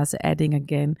Bahnhofstrasse, adding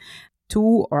again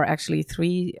 2 or actually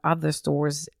 3 other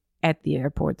stores at the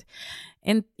airport.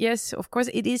 And yes, of course,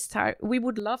 it is tired. We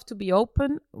would love to be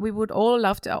open. We would all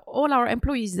love to. All our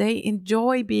employees, they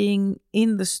enjoy being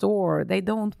in the store. They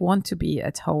don't want to be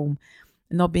at home,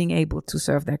 not being able to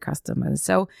serve their customers.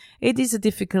 So it is a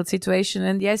difficult situation.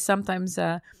 And yes, sometimes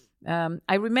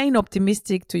I remain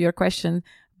optimistic to your question,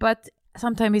 but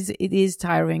sometimes it is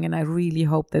tiring, and I really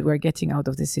hope that we're getting out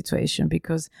of this situation,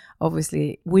 because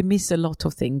obviously we miss a lot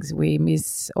of things. We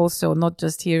miss also not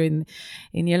just here in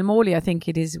Jelmoli. I think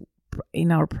it is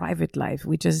in our private life.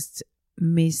 We just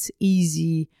miss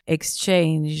easy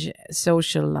exchange,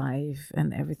 social life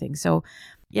and everything. So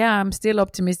yeah, I'm still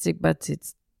optimistic, but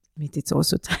it's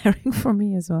also tiring for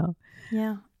me as well.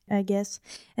 Yeah, I guess.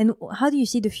 And how do you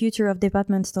see the future of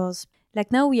department stores?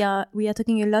 Like now we are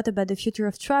talking a lot about the future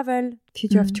of travel,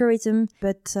 future of tourism,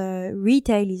 but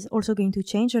retail is also going to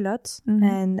change a lot.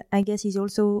 And I guess is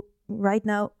also right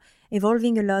now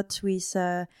evolving a lot with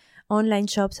online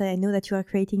shops. I know that you are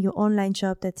creating your online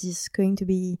shop that is going to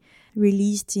be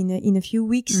released in a few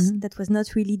weeks. That was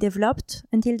not really developed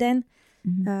until then.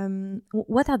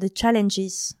 What are the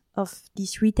challenges of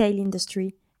this retail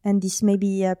industry and this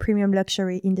maybe premium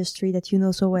luxury industry that you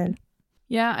know so well?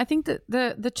 Yeah, I think that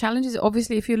the challenge is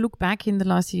obviously, if you look back in the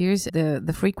last years,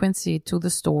 the frequency to the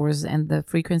stores and the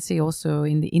frequency also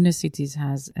in the inner cities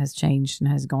has changed and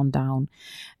has gone down,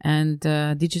 and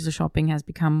digital shopping has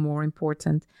become more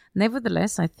important.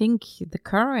 Nevertheless, I think the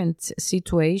current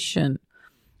situation,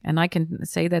 and I can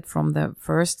say that from the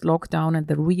first lockdown and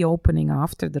the reopening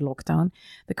after the lockdown,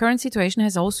 the current situation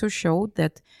has also showed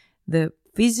that the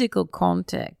physical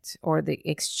contact or the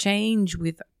exchange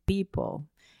with people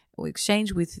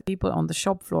on the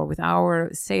shop floor, with our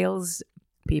sales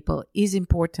people, is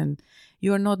important.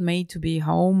 You are not made to be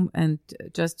home and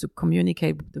just to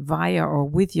communicate via or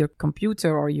with your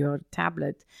computer or your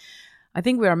tablet. I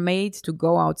think we are made to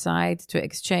go outside, to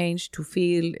exchange, to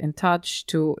feel and touch,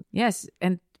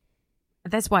 and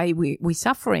that's why we're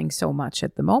suffering so much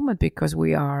at the moment, because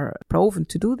we are proven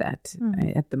to do that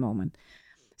at the moment.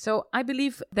 So I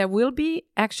believe there will be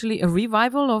actually a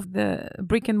revival of the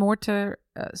brick and mortar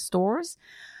stores,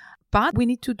 but we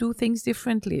need to do things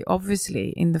differently, obviously,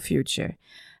 in the future.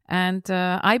 And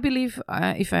I believe,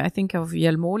 if I think of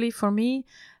Jelmoli, for me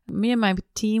and my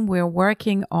team, we're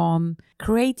working on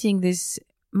creating this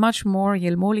much more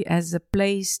Jelmoli as a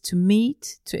place to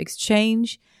meet, to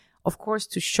exchange, of course,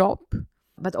 to shop,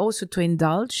 but also to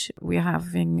indulge. We're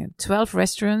having 12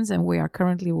 restaurants, and we're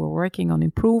working on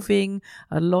improving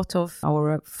a lot of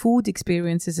our food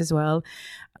experiences as well.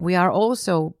 We are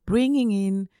also bringing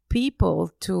in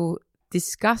people to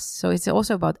discuss. So it's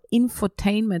also about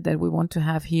infotainment that we want to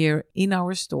have here in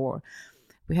our store.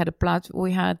 We had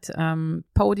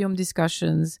podium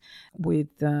discussions with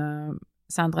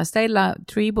Sandra Stella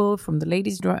Treble from the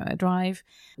Ladies Drive.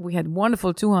 We had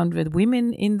wonderful 200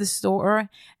 women in the store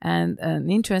and an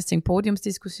interesting podiums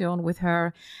discussion with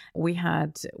her. We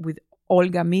had with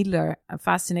Olga Miller, a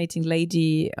fascinating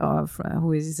lady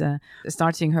who is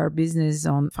starting her business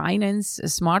on finance, a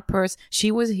smart purse.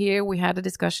 She was here. We had a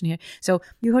discussion here. So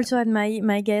you also had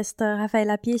my guest,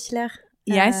 Rafaela Piesler.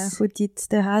 Yes. Who did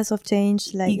the House of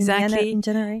Change in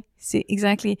January.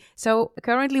 Exactly. So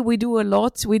currently we do a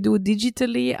lot. We do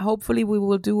digitally. Hopefully we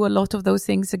will do a lot of those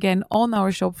things again on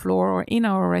our shop floor or in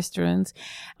our restaurants.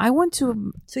 So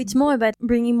it's more about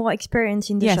bringing more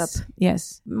experience in the shop.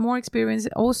 Yes. More experience.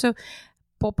 Also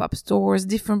pop-up stores,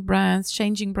 different brands,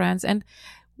 changing brands. And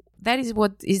that is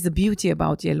what is the beauty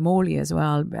about Jelmoli as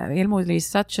well. Jelmoli is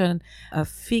such a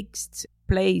fixed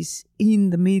place in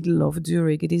the middle of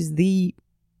Zurich. It is the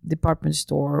department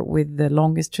store with the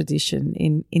longest tradition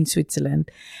in Switzerland,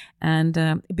 and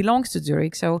it belongs to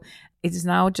Zurich. So it is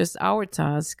now just our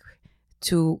task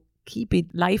to keep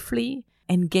it lively,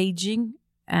 engaging,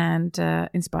 and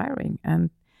inspiring, and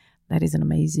that is an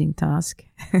amazing task.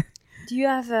 Do you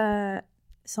have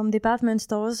some department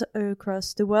stores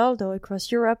across the world or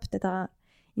across Europe that are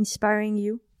inspiring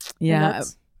you? Yeah,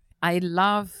 I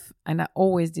love, and I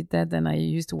always did that, and I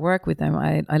used to work with them.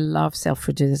 I love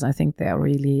Selfridges. I think they are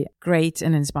really great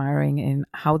and inspiring in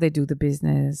how they do the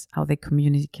business, how they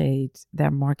communicate, their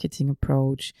marketing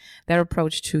approach, their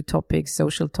approach to topics,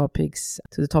 social topics,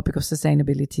 to the topic of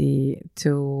sustainability,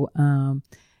 to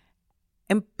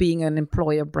being an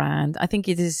employer brand. I think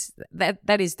it is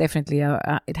that is definitely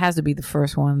it has to be the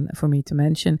first one for me to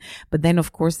mention. But then,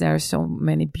 of course, there are so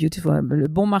many beautiful. Le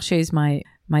Bon Marché is my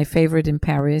favorite in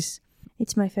Paris.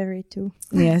 It's my favorite too.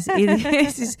 Yes,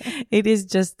 it is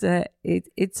just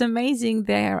it's amazing.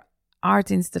 Their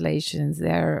art installations,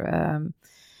 their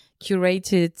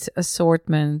curated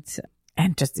assortment,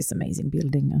 and just this amazing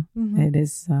building. It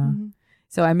is.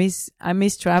 So I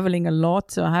miss traveling a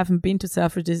lot. So I haven't been to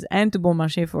Selfridges and to Bon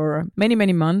Marché for many,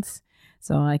 many months.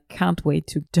 So I can't wait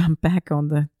to jump back on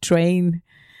the train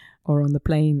or on the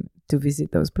plane to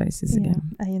visit those places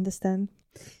again. I understand.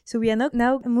 So we are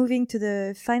now moving to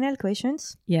the final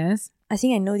questions. Yes. I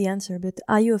think I know the answer, but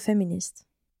are you a feminist?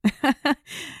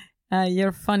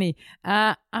 You're funny.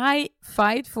 I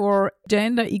fight for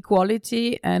gender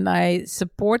equality, and I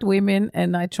support women,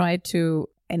 and I try to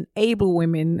enable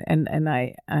women, and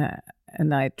I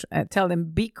tell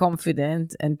them, be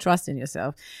confident and trust in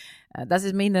yourself. Does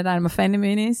it mean that I'm a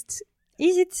feminist?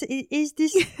 Is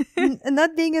this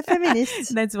not being a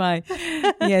feminist? That's why.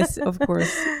 Yes, of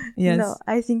course. Yes. No,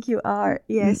 I think you are.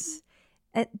 Yes.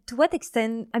 To what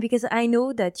extent, because I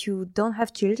know that you don't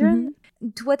have children,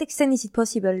 to what extent is it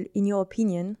possible, in your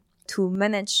opinion, to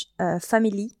manage a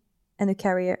family and a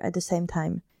career at the same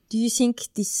time? Do you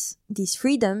think this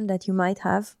freedom that you might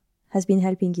have has been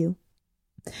helping you?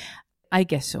 I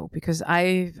guess so, because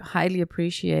I highly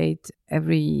appreciate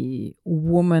every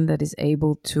woman that is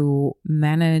able to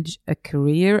manage a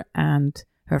career and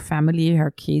her family,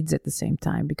 her kids at the same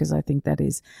time, because I think that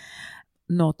is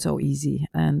not so easy.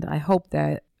 And I hope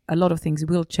that a lot of things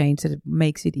will change, that it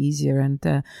makes it easier, and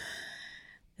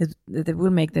that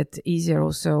will make that easier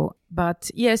also.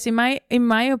 But yes, in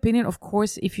my opinion, of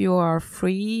course, if you are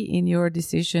free in your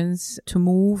decisions to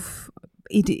move,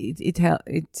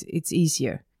 it's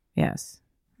easier. Yes.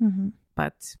 Mm-hmm.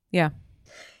 But yeah.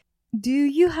 Do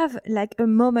you have like a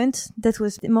moment that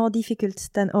was more difficult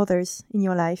than others in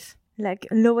your life? Like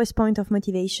lowest point of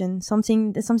motivation,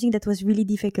 something that was really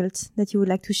difficult that you would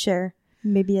like to share,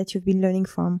 maybe that you've been learning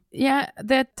from? Yeah,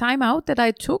 that time out that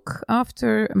I took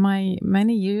after my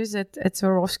many years at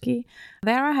Swarovski,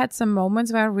 there I had some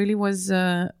moments where I really was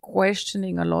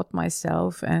questioning a lot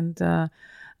myself and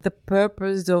the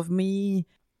purpose of me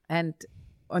and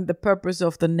on the purpose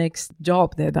of the next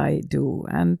job that I do.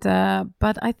 And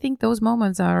but I think those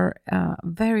moments are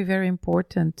very, very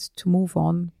important to move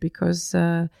on, because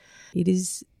it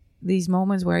is these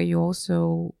moments where you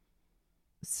also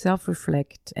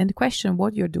self-reflect and question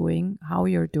what you're doing, how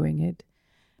you're doing it,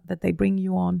 that they bring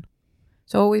you on.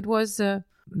 So it was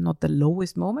not the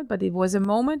lowest moment, but it was a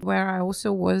moment where I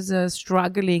also was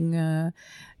struggling,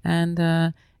 and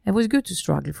it was good to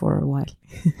struggle for a while.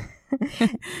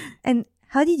 And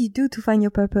how did you do to find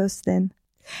your purpose then?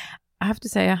 I have to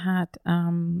say I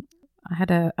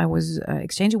was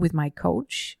exchanging with my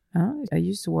coach. I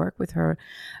used to work with her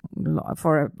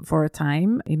for a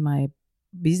time in my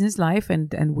business life,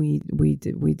 and we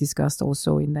discussed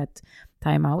also in that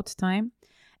time.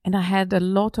 And I had a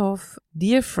lot of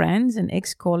dear friends and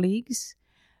ex-colleagues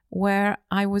where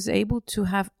I was able to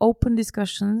have open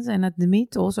discussions and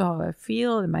admit also how I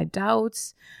feel and my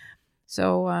doubts.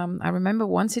 So I remember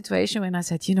one situation when I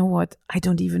said, you know what, I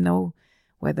don't even know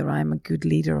whether I'm a good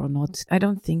leader or not. I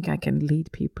don't think I can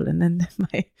lead people. And then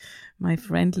my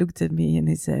friend looked at me and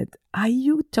he said, are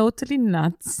you totally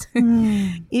nuts?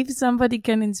 If somebody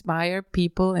can inspire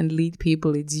people and lead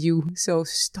people, it's you. So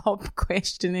stop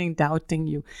questioning, doubting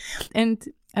you. And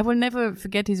I will never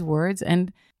forget his words.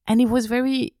 And it was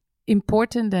very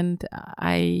important, and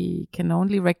I can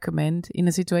only recommend, in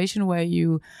a situation where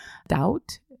you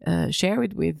doubt, share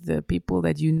it with the people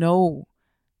that you know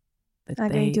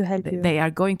that going to help you. They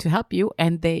are going to help you,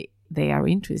 and they are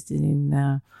interested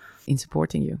in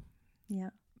supporting you.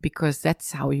 Yeah, because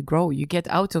that's how you grow. You get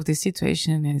out of this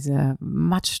situation as a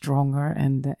much stronger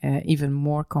and even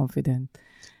more confident.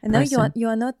 And person. Now you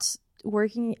are not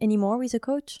working anymore with a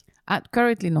coach?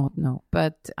 Currently not, no.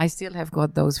 But I still have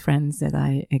got those friends that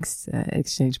I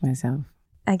exchange myself.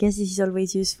 I guess this is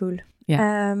always useful.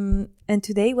 Yeah. And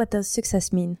today, what does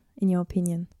success mean, in your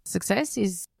opinion? Success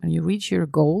is when you reach your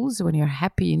goals, when you're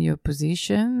happy in your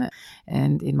position.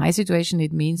 And in my situation,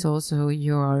 it means also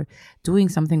you're doing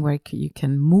something where you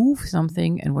can move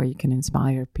something and where you can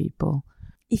inspire people.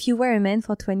 If you were a man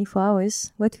for 24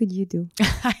 hours, what would you do?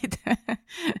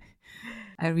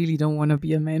 I really don't want to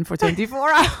be a man for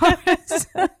 24 hours.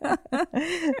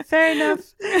 Fair enough.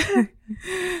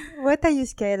 What are you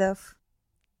scared of?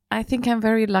 I think I'm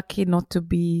very lucky not to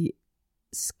be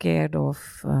scared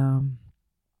of...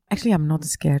 Actually, I'm not a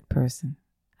scared person.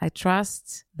 I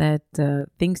trust that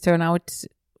things turn out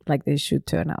like they should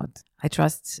turn out. I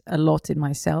trust a lot in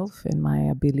myself and my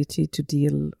ability to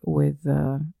deal with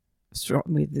the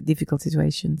difficult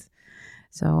situations.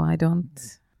 So I don't...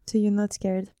 So you're not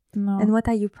scared? No. And what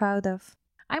are you proud of?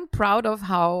 I'm proud of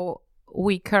how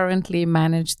we currently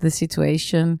manage the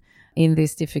situation in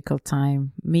this difficult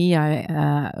time.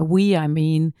 I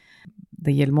mean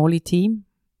the Jelmoli team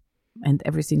and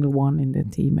every single one in the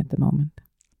team at the moment.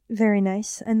 Very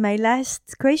nice. And my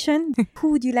last question,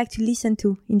 who would you like to listen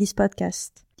to in this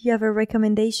podcast? Do you have a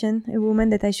recommendation, a woman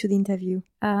that I should interview?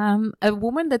 A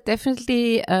woman that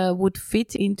definitely would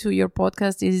fit into your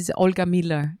podcast is Olga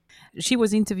Miller. She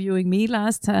was interviewing me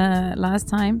last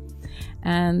time,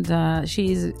 and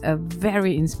she is a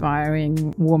very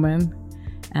inspiring woman.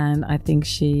 And I think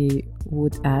she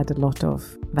would add a lot of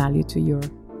value to your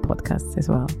podcast as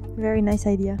well. Very nice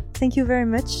idea. Thank you very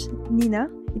much, Nina.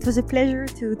 It was a pleasure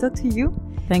to talk to you.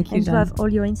 Thank you, and Jan. to have all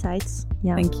your insights.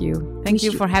 Yeah. Thank you. Thank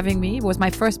you for having me. It was my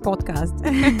first podcast.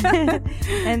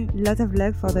 And a lot of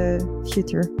luck for the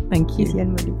future. Thank you. Easy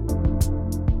and Molly.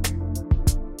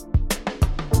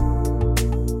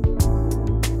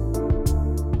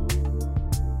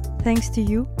 Thanks to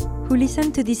you who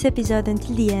listened to this episode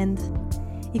until the end.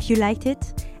 If you liked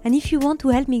it, and if you want to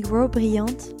help me grow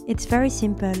Brilliant, it's very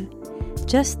simple.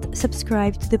 Just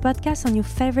subscribe to the podcast on your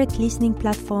favorite listening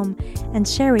platform and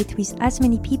share it with as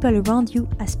many people around you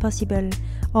as possible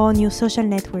or on your social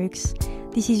networks.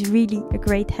 This is really a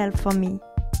great help for me.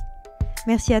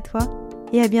 Merci à toi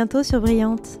et à bientôt sur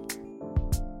Brillante.